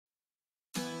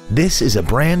This is a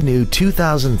brand new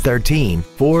 2013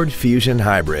 Ford Fusion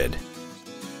Hybrid.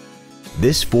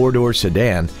 This four-door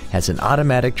sedan has an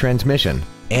automatic transmission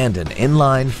and an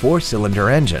inline four-cylinder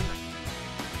engine.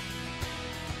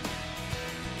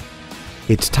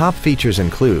 Its top features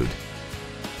include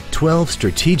 12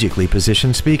 strategically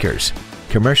positioned speakers,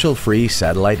 commercial-free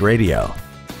satellite radio,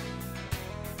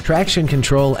 traction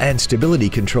control and stability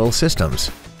control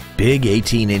systems, big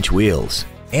 18-inch wheels,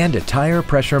 and a tire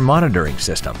pressure monitoring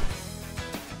system.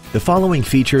 The following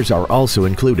features are also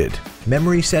included: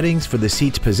 memory settings for the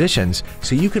seat's positions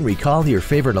so you can recall your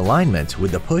favorite alignments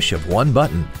with the push of one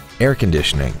button, air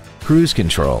conditioning, cruise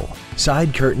control,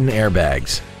 side curtain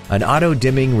airbags, an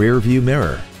auto-dimming rear-view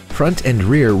mirror, front and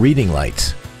rear reading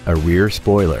lights, a rear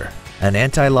spoiler, an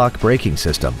anti-lock braking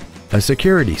system, a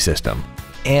security system,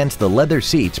 and the leather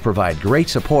seats provide great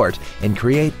support and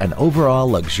create an overall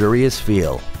luxurious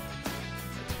feel.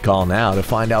 Call now to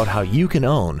find out how you can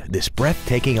own this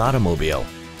breathtaking automobile.